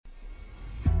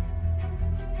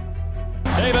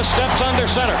Davis steps under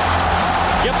center.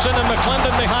 Gibson and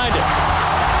McClendon behind him.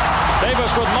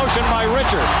 Davis with motion by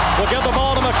Richard. Will give the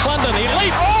ball to McClendon. He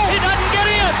leaps. Oh, he doesn't get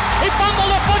in. He fumbled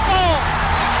the football.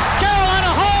 Carolina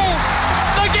holds.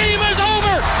 The game is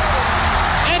over.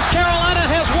 And Carolina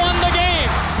has won the game.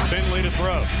 Finley to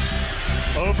throw.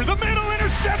 Over the middle,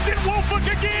 intercepted. Woolfolk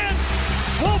again.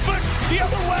 Woolfolk the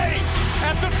other way.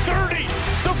 At the 30,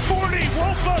 the 40.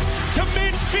 Woolfolk to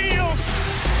midfield.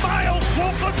 Miles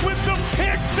Woolfolk with the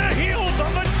pick. The Heels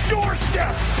on the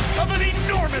doorstep of an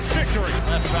enormous victory.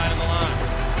 Left side of the line.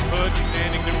 Hood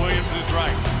standing to Williams'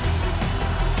 right.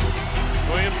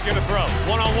 Williams gonna throw.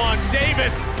 One-on-one.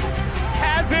 Davis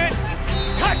has it.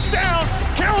 Touchdown.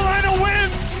 Carolina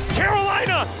wins.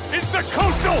 Carolina is the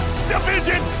Coastal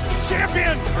Division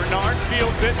champion. Bernard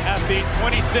fields it at the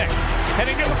 26.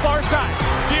 Heading to the far side.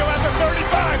 Gio at the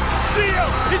 35.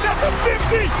 Gio, he's at the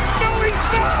 50. No, he's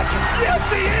not. Yes,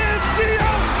 he is.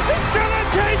 Gio is going to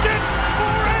take it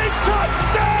for a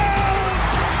touchdown.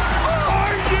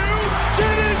 Are you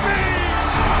kidding me?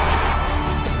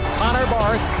 Connor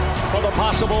Barth for the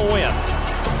possible win.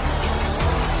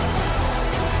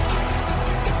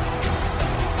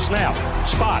 Snap,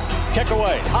 spot, kick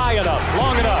away, high enough,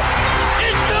 long enough.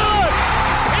 It's good!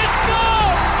 It's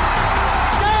good!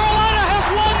 Carolina has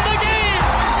won the game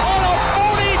on a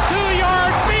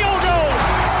 42-yard field goal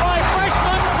by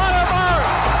freshman Connor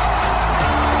Barth.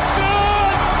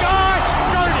 Good gosh,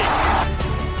 dirty!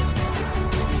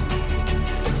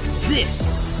 This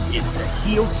is the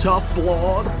Heel Tough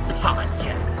Blog Podcast.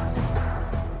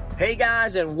 Hey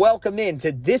guys, and welcome in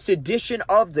to this edition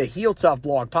of the Heel Tough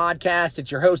Blog Podcast.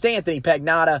 It's your host, Anthony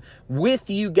Pagnotta, with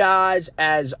you guys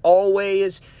as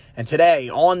always. And today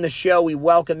on the show, we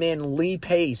welcome in Lee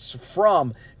Pace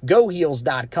from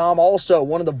GoHeels.com. Also,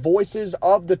 one of the voices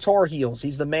of the Tar Heels.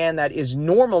 He's the man that is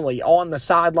normally on the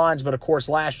sidelines, but of course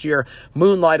last year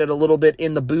moonlighted a little bit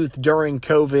in the booth during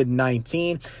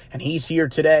COVID-19. And he's here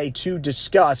today to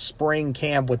discuss spring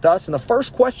camp with us. And the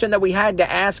first question that we had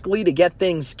to ask Lee to get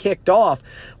things kicked off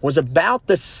was about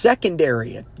the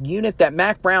secondary, a unit that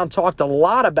Mack Brown talked a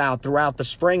lot about throughout the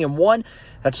spring, and one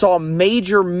that saw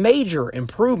major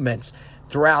improvements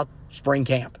throughout spring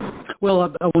camp. Well,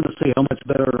 I want to see how much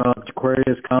better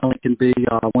Jaquarius Connolly can be.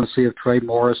 I want to see if Trey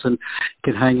Morrison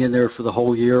can hang in there for the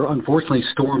whole year. Unfortunately,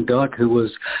 Storm Duck, who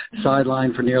was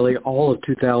sidelined for nearly all of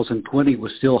 2020,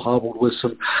 was still hobbled with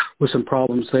some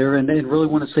problems there. And really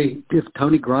want to see if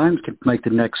Tony Grimes can make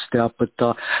the next step. But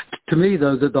to me,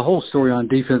 though, the whole story on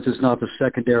defense is not the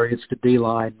secondary; it's the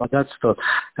D-line. But that's the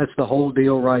whole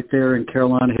deal right there. And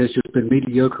Carolina has just been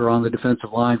mediocre on the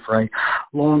defensive line for a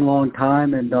long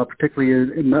time, and particularly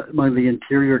among the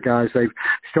interior guys. They've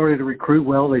started to recruit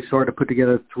well. They started to put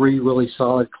together 3 really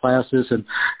solid classes, and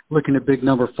looking at big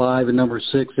number 5 and number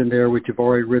 6 in there with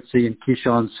Jabari Ritzie and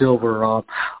Keyshawn Silver,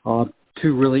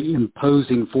 2 really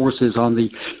imposing forces on the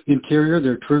interior.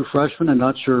 They're true freshmen. I'm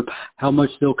not sure how much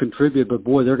they'll contribute, but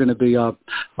boy, they're going to be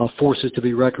forces to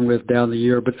be reckoned with down the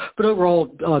year. But overall,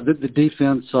 the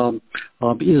defense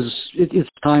it's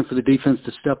time for the defense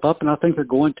to step up, and I think they're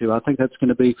going to. I think that's going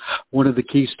to be one of the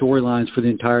key storylines for the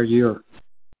entire year.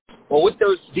 Well, with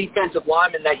those defensive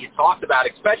linemen that you talked about,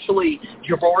 especially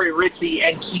Jabari Ritzie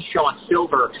and Keyshawn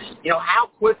Silver,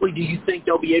 how quickly do you think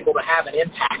they'll be able to have an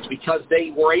impact? Because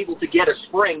they were able to get a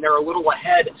spring. They're a little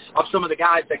ahead of some of the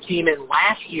guys that came in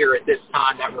last year at this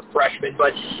time that were freshmen.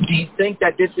 But do you think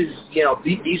that this is,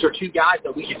 these are 2 guys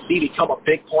that we could see become a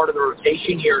big part of the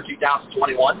rotation here in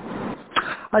 2021?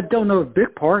 I don't know a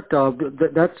big part.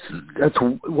 That's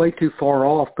way too far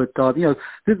off. But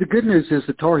the good news is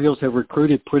the Tar Heels have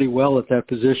recruited pretty well at that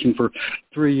position for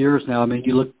 3 years now. I mean,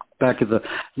 you look back at the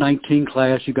 19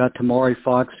 class, you got Tamari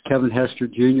Fox, Kevin Hester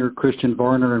Jr., Christian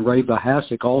Varner, and Ray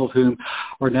Bahasic, all of whom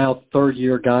are now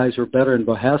third-year guys or better. And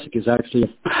Bahasic is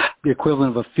actually the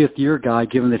equivalent of a fifth-year guy,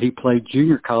 given that he played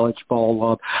junior college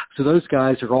ball. So those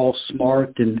guys are all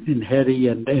smart and heady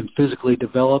and physically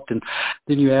developed. And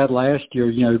then you add last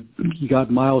year, you got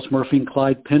Miles Murphy and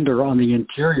Clyde Pender on the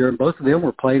interior, and both of them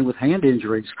were playing with hand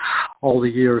injuries all the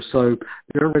year. So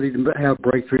they're ready to have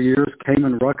breakthrough years.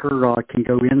 Kamen Rucker can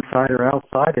go inside or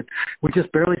outside, and we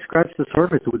just barely scratched the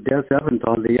surface with Des Evans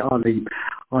on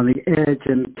the edge,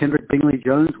 and Kendrick Bingley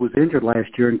Jones was injured last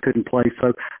year and couldn't play.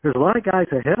 So there's a lot of guys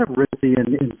ahead of Ritzie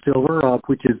and Silver,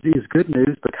 which is good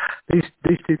news. But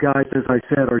these 2 guys, as I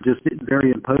said, are just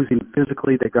very imposing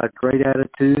physically. They've got great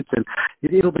attitudes, and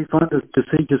it'll be fun to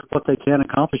see just what they can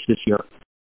accomplish this year.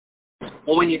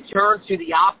 Well, when you turn to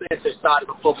the offensive side of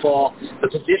the football, the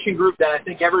position group that I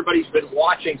think everybody's been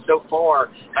watching so far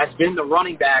has been the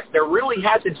running backs. There really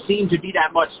hasn't seemed to be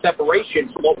that much separation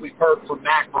from what we've heard from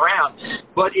Mack Brown,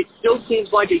 but it still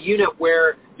seems like a unit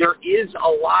where there is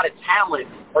a lot of talent.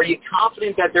 Are you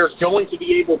confident that there's going to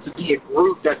be able to be a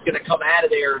group that's going to come out of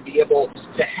there and be able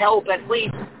to help at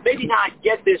least maybe not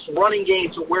get this running game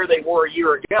to where they were a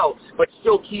year ago, but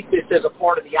still keep this as a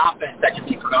part of the offense that can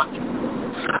be productive?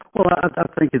 Well, I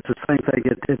think it's the same thing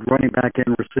at running back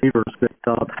and receivers. That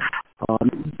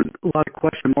a lot of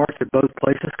question marks at both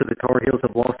places because the Tar Heels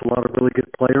have lost a lot of really good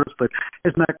players. But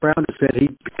as Mack Brown has said,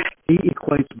 he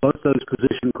equates both those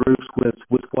position groups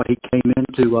with what he came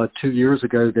into 2 years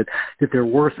ago. That there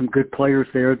were some good players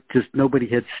there, just nobody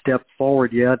had stepped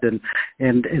forward yet and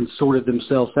sorted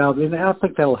themselves out. And I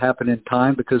think that'll happen in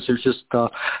time because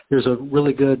there's a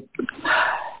really good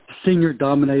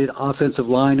senior-dominated offensive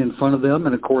line in front of them,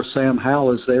 and of course Sam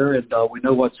Howell is there, and we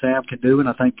know what Sam can do, and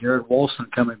I think Garrett Wilson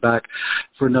coming back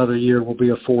for another year will be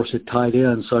a force at tight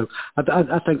end. So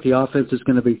I think the offense is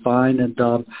going to be fine, and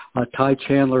Ty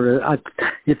Chandler,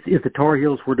 if the Tar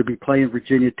Heels were to be playing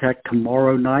Virginia Tech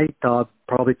tomorrow night,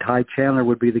 probably Ty Chandler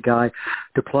would be the guy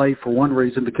to play for one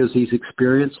reason because he's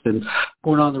experienced and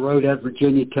going on the road at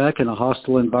Virginia Tech in a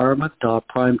hostile environment,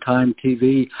 primetime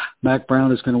TV. Mack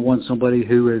Brown is going to want somebody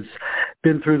who has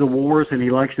been through the wars, and he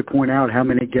likes to point out how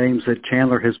many games that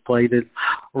Chandler has played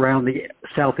around the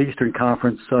Southeastern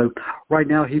Conference. So right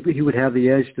now he would have the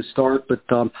edge to start, but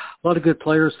a lot of good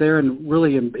players there, and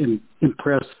really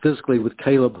impressed physically with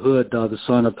Caleb Hood, the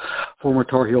son of former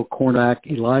Tar Heel cornerback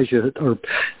Elijah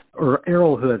or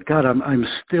Errol Hood. God, I'm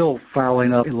still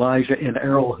fouling up Elijah and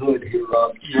Errol Hood here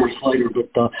years later,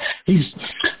 but he's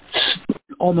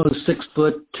almost 6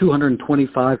 foot,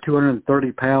 225,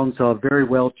 230 pounds, very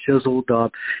well chiseled.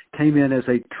 Came in as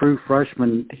a true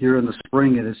freshman here in the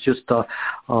spring, and it's just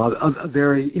a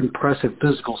very impressive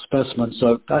physical specimen.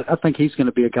 So I think he's going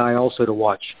to be a guy also to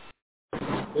watch.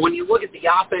 When you look at the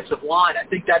offensive line, I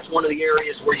think that's one of the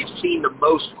areas where you've seen the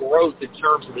most growth in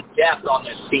terms of the depth on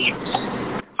this team.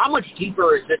 How much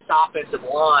deeper is this offensive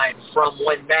line from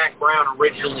when Mack Brown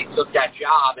originally took that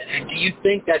job? And do you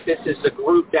think that this is the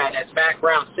group that, as Mack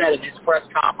Brown said in his press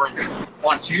conference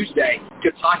on Tuesday,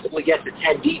 could possibly get to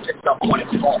 10 deep at some point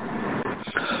in the fall?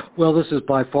 Well, this is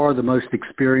by far the most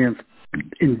experienced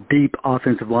in deep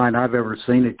offensive line I've ever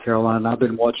seen at Carolina. I've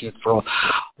been watching it for a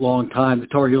long time. The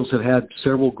Tar Heels have had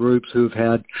several groups who've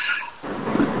had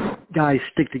guys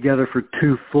stick together for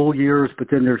 2 full years, but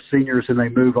then they're seniors and they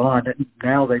move on. And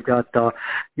now they've got,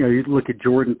 you look at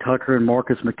Jordan Tucker and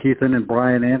Marcus McKeithen and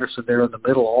Brian Anderson there in the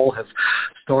middle, all have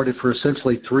started for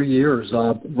essentially 3 years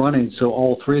running. So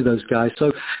all three of those guys.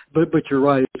 So, but you're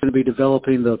right. It's going to be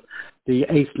developing the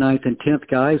 8th, 9th, and 10th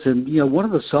guys. And, one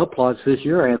of the subplots this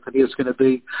year, Anthony, is going to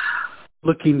be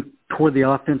looking toward the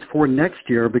offense for next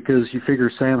year because you figure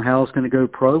Sam Howell's going to go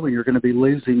pro and you're going to be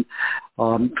losing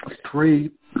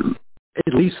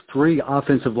at least 3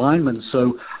 offensive linemen.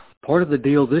 So part of the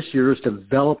deal this year is to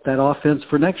develop that offense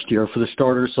for next year for the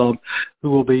starters who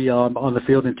will be on the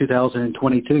field in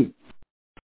 2022.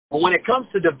 Well, when it comes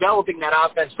to developing that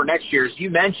offense for next year, as you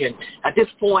mentioned, at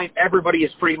this point, everybody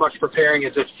is pretty much preparing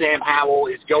as if Sam Howell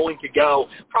is going to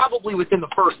go probably within the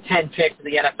first 10 picks of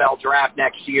the NFL draft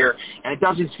next year, and it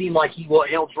doesn't seem like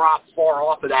he'll drop far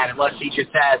off of that unless he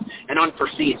just has an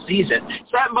unforeseen season.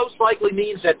 So that most likely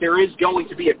means that there is going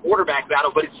to be a quarterback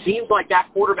battle, but it seems like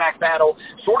that quarterback battle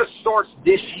sort of starts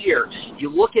this year.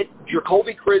 You look at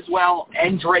Jacoby Criswell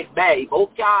and Drake May,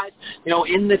 both guys,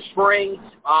 in the spring,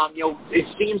 it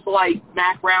seems like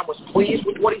Mack Brown was pleased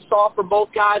with what he saw from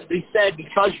both guys, but he said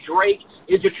because Drake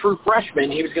is a true freshman,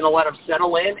 he was going to let him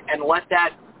settle in and let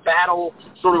that battle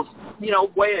sort of,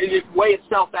 weigh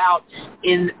itself out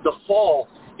in the fall.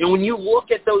 When you look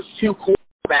at those two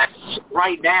quarterbacks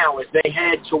right now as they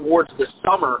head towards the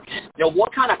summer,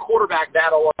 what kind of quarterback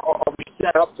battle are we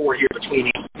set up for here between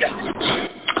these guys?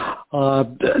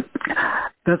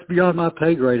 That's beyond my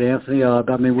pay grade, Anthony.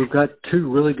 We've got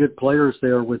 2 really good players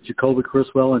there with Jacoby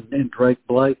Criswell and Drake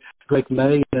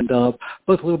May, and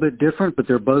both a little bit different, but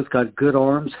they're both got good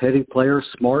arms, heady players,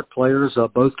 smart players,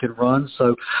 both can run.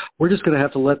 So we're just going to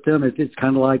have to let them. It's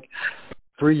kind of like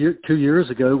 2 years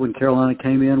ago when Carolina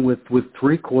came in with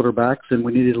 3 quarterbacks, and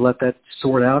we needed to let that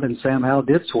sort out, and Sam Howell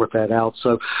did sort that out.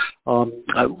 So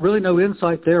really no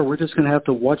insight there. We're just going to have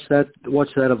to watch that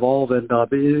evolve, and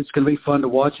it's going to be fun to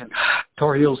watch. And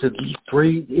Tar Heels had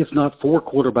 3, if not 4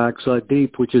 quarterbacks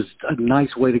deep, which is a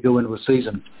nice way to go into a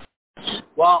season.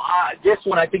 Well, this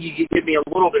one I think you could give me a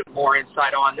little bit more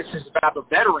insight on. This is about the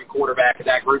veteran quarterback of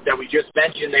that group that we just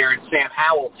mentioned there in Sam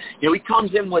Howell. He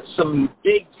comes in with some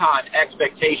big-time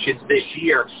expectations this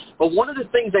year. But one of the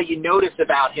things that you notice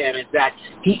about him is that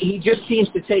he just seems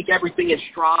to take everything in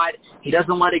stride. He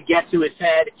doesn't let it get to his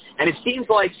head. And it seems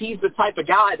like he's the type of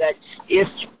guy that if,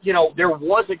 there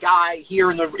was a guy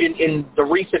here in the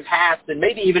recent past and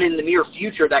maybe even in the near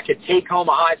future that could take home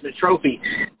a Heisman Trophy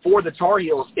for the Tar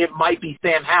Heels, it might be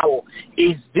Sam Howell.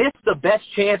 Is this the best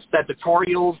chance that the Tar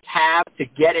Heels have to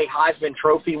get a Heisman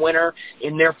Trophy winner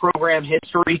in their program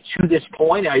history to this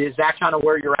point? Is that kind of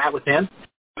where you're at with him?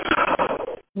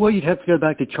 Well, you'd have to go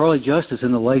back to Charlie Justice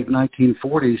in the late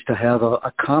 1940s to have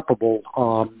a comparable,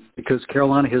 because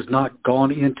Carolina has not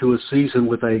gone into a season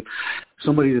with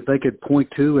somebody that they could point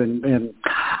to and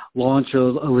launch a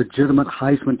legitimate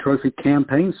Heisman Trophy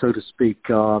campaign, so to speak.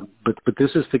 But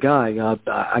this is the guy.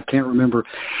 I can't remember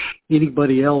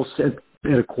anybody else at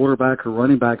a quarterback or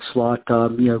running back slot.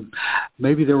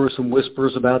 Maybe there were some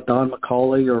whispers about Don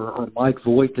McCauley or Mike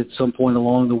Voigt at some point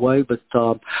along the way, but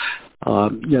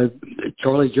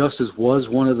Charlie Justice was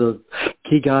one of the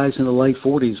key guys in the late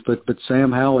 40s, but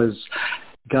Sam Howell has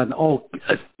gotten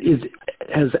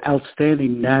has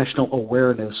outstanding national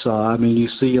awareness. You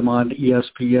see him on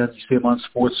ESPN, you see him on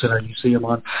SportsCenter, you see him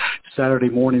on Saturday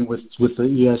morning with the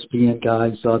ESPN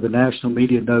guys. The national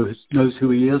media knows who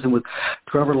he is, and with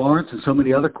Trevor Lawrence and so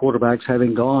many other quarterbacks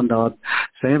having gone,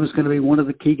 Sam is going to be one of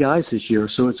the key guys this year.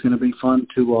 So it's going to be fun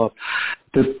to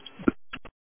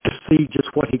see just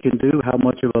what he can do, how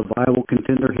much of a viable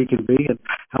contender he can be, and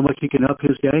how much he can up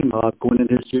his game going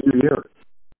into his junior year.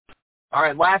 All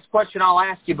right, last question I'll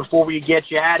ask you before we get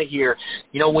you out of here.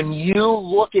 When you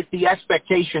look at the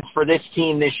expectations for this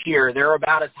team this year, they're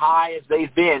about as high as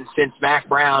they've been since Mack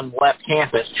Brown left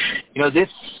campus. This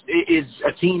is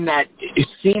a team that it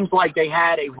seems like they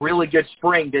had a really good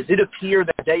spring. Does it appear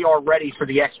that they are ready for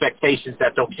the expectations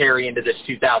that they'll carry into this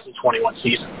 2021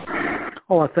 season?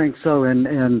 Oh, I think so.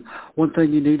 And one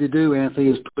thing you need to do,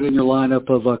 Anthony, is put in your lineup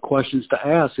of questions to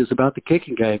ask is about the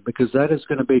kicking game, because that is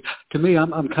going to be, to me,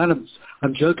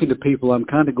 I'm joking to people. I'm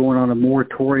kind of going on a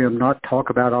moratorium, not talk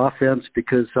about offense,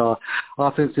 because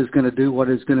offense is going to do what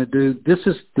it's going to do. This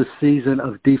is the season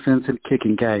of defense and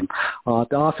kicking game.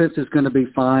 The offense is going to be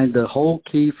fine. The whole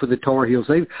key for the Tar Heels,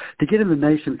 to get in the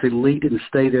nation's elite and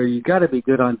stay there, you got to be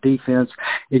good on defense,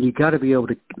 and you got to be able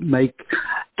to make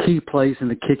key plays in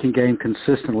the kicking game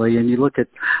consistently. And you look at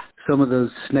some of those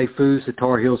snafus the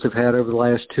Tar Heels have had over the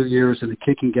last 2 years in the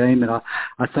kicking game, and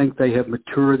I think they have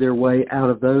matured their way out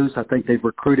of those. I think they've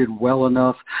recruited well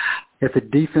enough at the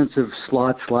defensive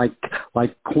slots like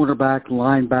cornerback,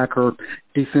 linebacker,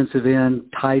 defensive end,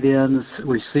 tight ends,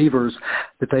 receivers,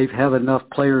 that they have enough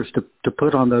players to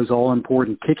put on those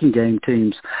all-important kicking game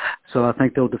teams. So I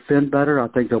think they'll defend better. I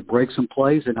think they'll break some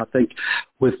plays. And I think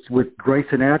with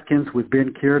Grayson Atkins, with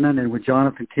Ben Kiernan, and with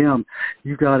Jonathan Kim,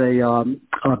 you've got a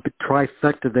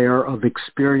trifecta there of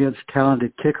experienced,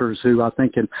 talented kickers who I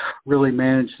think can really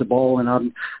manage the ball. And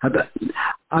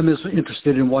I'm as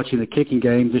interested in watching the kicking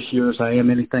game this year as I am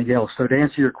anything else. So to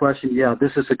answer your question, yeah,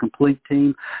 this is a complete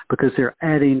team because they're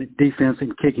adding defense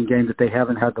and kicking game that they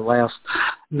haven't had the last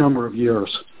number of years.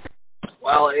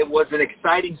 Well, it was an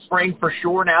exciting spring for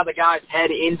sure. Now the guys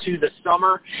head into the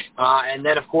summer, and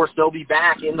then, of course, they'll be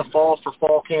back in the fall for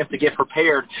fall camp to get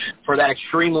prepared for that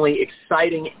extremely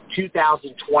exciting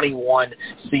 2021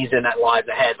 season that lies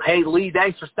ahead. Hey, Lee,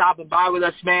 thanks for stopping by with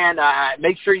us, man.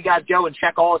 Make sure you guys go and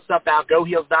check all the stuff out,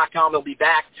 GoHeels.com. They'll be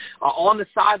back on the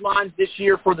sidelines this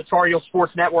year for the Tar Heel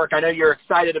Sports Network. I know you're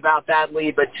excited about that,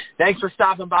 Lee, but thanks for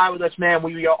stopping by with us, man.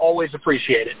 We always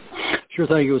appreciate it. Sure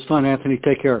thing. It was fun, Anthony.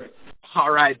 Take care. All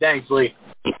right. Thanks, Lee.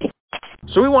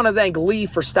 So we want to thank Lee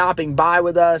for stopping by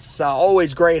with us.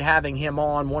 Always great having him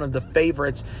on, one of the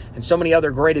favorites, and so many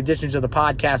other great additions to the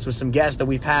podcast with some guests that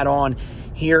we've had on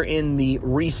here in the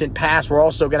recent past. We're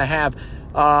also going to have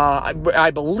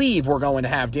I believe we're going to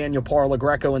have Daniel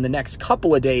Parlagreco in the next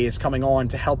couple of days coming on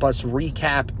to help us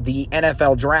recap the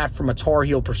NFL draft from a Tar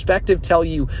Heel perspective, tell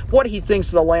you what he thinks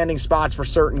of the landing spots for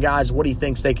certain guys, what he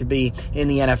thinks they could be in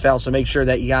the NFL. So make sure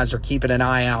that you guys are keeping an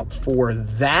eye out for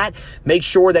that. Make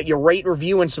sure that you rate,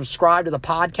 review, and subscribe to the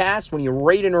podcast. When you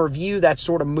rate and review, that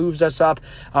sort of moves us up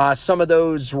some of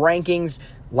those rankings,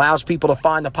 allows people to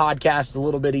find the podcast a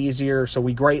little bit easier, so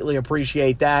we greatly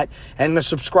appreciate that. And the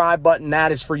subscribe button,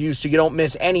 that is for you so you don't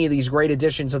miss any of these great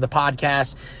editions of the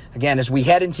podcast. again, as we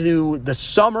head into the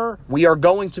summer, we are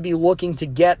going to be looking to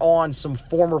get on some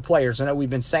former players. I know we've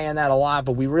been saying that a lot,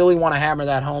 but we really want to hammer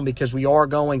that home because we are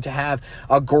going to have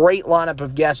a great lineup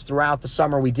of guests throughout the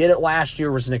summer. We did it last year.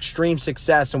 It was an extreme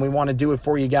success, and we want to do it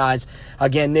for you guys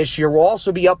again this year. We'll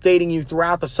also be updating you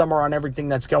throughout the summer on everything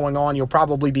that's going on. You'll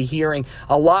probably be hearing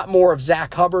a lot more of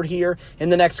Zach Hubbard here in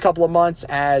the next couple of months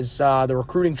as the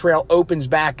recruiting trail opens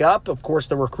back up. Of course,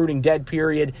 the recruiting dead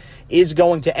period is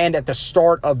going to end at the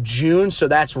start of June, so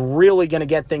that's really going to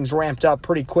get things ramped up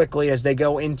pretty quickly as they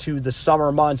go into the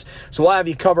summer months. So we'll have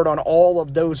you covered on all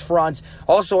of those fronts.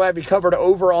 Also have you covered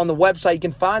over on the website. You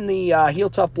can find the Heel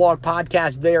Tough Blog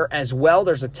podcast there as well.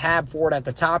 There's a tab for it at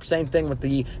the top. Same thing with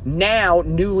the now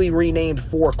newly renamed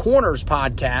Four Corners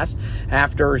podcast.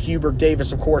 After Hubert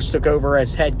Davis, of course, took over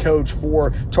as head coach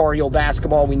for Tar Heel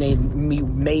basketball, we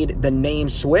made the name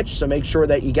switch, so make sure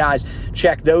that you guys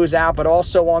check those out. But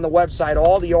also on the website,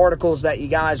 all the articles that you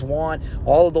guys want,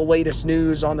 all of the latest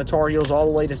news on the Tar Heels, all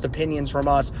the latest opinions from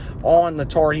us on the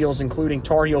Tar Heels, including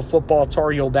Tar Heel football,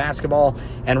 Tar Heel basketball.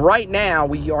 And right now,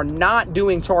 we are not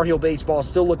doing Tar Heel baseball,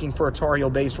 still looking for a Tar Heel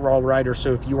baseball writer.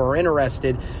 So if you are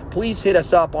interested, please hit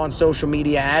us up on social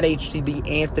media at HTB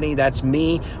Anthony. That's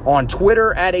me. On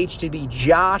Twitter at HTB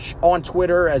Josh on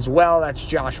Twitter as well. That's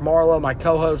Josh Marlowe, my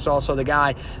co-host, also the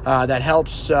guy that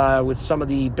helps with some of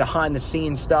the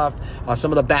behind-the-scenes stuff,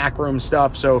 some of the backroom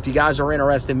stuff. So if you guys are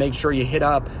interested, make sure you hit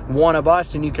up one of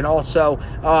us, and you can also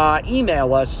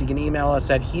email us. You can email us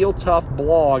at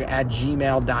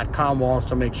heeltoughblog@gmail.com. We'll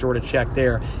also make sure to check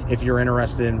there if you're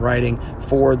interested in writing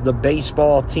for the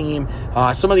baseball team.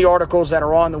 Some of the articles that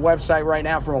are on the website right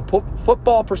now from a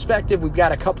football perspective, we've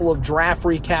got a couple of draft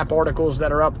recap articles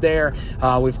that are up there.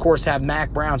 We, of course, have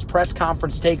Mac Brown's press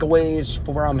conference takeaways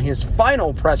from his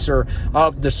final presser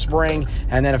of the spring.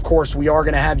 And then, of course, we are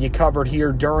going to have you covered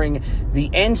here during the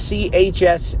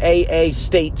NCHSAA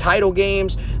state title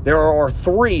games. There are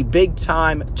 3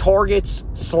 big-time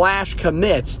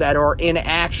targets/commits that are in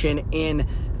action in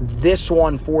this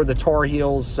one for the Tar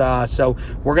Heels. So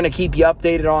we're going to keep you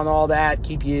updated on all that,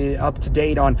 keep you up to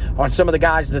date on some of the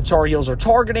guys that the Tar Heels are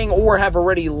targeting or have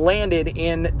already landed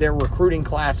in their recruiting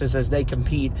classes as they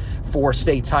compete for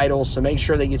state titles. So make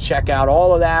sure that you check out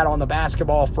all of that on the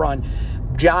basketball front.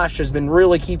 Josh has been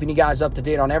really keeping you guys up to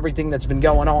date on everything that's been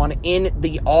going on in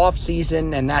the off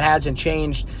season, and that hasn't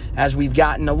changed as we've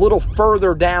gotten a little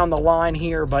further down the line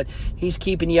here, but he's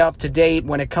keeping you up to date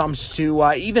when it comes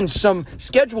to even some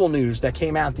schedule news that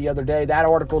came out the other day. That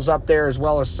article's up there, as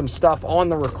well as some stuff on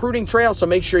the recruiting trail, so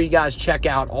make sure you guys check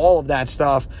out all of that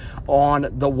stuff on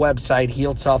the website,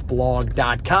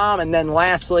 HeelToughBlog.com. And then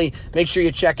lastly, make sure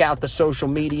you check out the social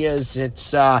medias.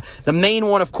 It's the main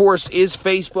one, of course, is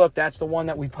Facebook. That's the one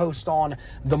that we post on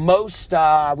the most.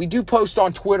 We do post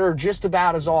on Twitter just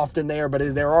about as often there,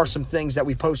 but there are some things that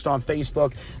we post on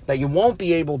Facebook that you won't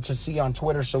be able to see on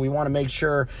Twitter, so we want to make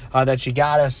sure that you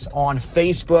got us on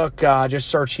Facebook. Just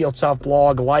search Heel Tough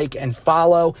Blog, like and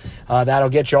follow. That'll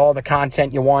get you all the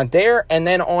content you want there. And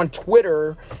then on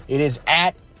Twitter, it is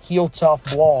at Heel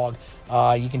Tough Blog.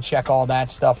 You can check all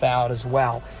that stuff out as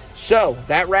well. So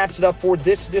that wraps it up for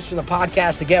this edition of the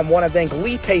podcast. Again, want to thank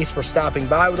Lee Pace for stopping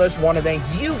by with us. Want to thank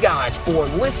you guys for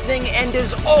listening. And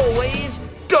as always,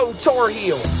 go Tar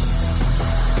Heels.